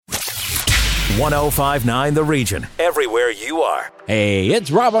1059 The Region, everywhere you are. Hey,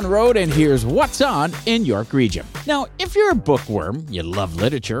 it's Rob on the road, and here's what's on in York Region. Now, if you're a bookworm, you love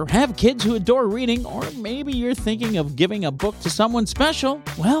literature, have kids who adore reading, or maybe you're thinking of giving a book to someone special,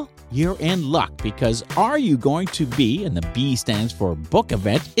 well, you're in luck, because Are You Going to Be, and the B stands for Book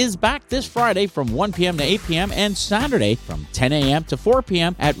Event, is back this Friday from 1 p.m. to 8 p.m. and Saturday from 10 a.m. to 4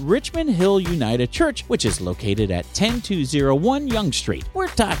 p.m. at Richmond Hill United Church, which is located at 10201 Yonge Street. We're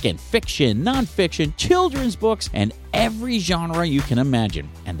talking fiction, nonfiction, children's books, and every genre you can imagine.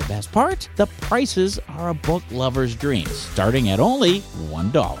 And the best part? The prices are a book lover's dream, starting at only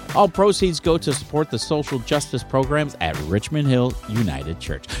 $1. All proceeds go to support the social justice programs at Richmond Hill United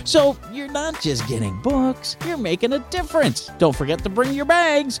Church. So you're not just getting books, you're making a difference. Don't forget to bring your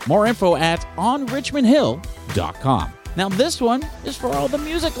bags. More info at onrichmondhill.com. Now this one is for all the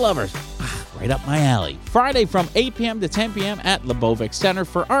music lovers. Right up my alley. Friday from 8 p.m. to 10 p.m. at Lebovic Center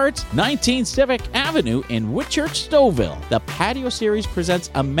for Arts, 19 Civic Avenue in Whitchurch, Stouffville. The Patio Series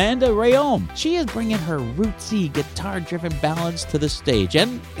presents Amanda Rayom. She is bringing her rootsy, guitar-driven ballads to the stage,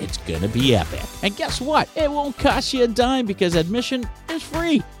 and it's gonna be epic. And guess what? It won't cost you a dime because admission is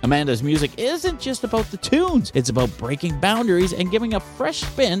free. Amanda's music isn't just about the tunes. It's about breaking boundaries and giving a fresh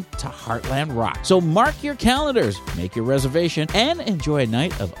spin to Heartland rock. So mark your calendars, make your reservation, and enjoy a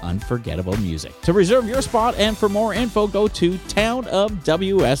night of unforgettable music. To reserve your spot and for more info, go to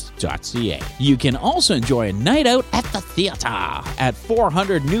townofws.ca. You can also enjoy a night out at the theater at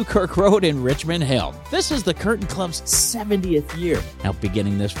 400 Newkirk Road in Richmond Hill. This is the Curtain Club's 70th year. Now,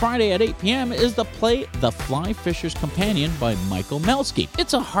 beginning this Friday at 8 p.m. is the play The Fly Fisher's Companion by Michael Melsky.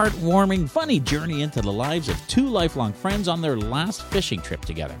 It's a heartwarming, funny journey into the lives of two lifelong friends on their last fishing trip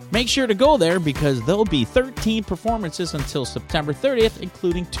together. Make sure to go there because there'll be 13 performances until September 30th,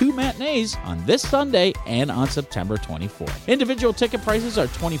 including 2 matinees on this Sunday and on September 24th. Individual ticket prices are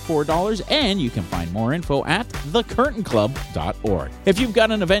 $24, and you can find more info at thecurtainclub.org. If you've got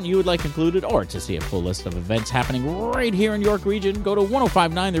an event you would like included, or to see a full list of events happening right here in York Region, go to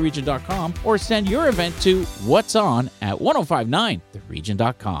 1059theregion.com or send your event to what's on at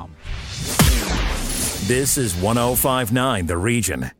 1059theregion.com. This is 1059 The Region.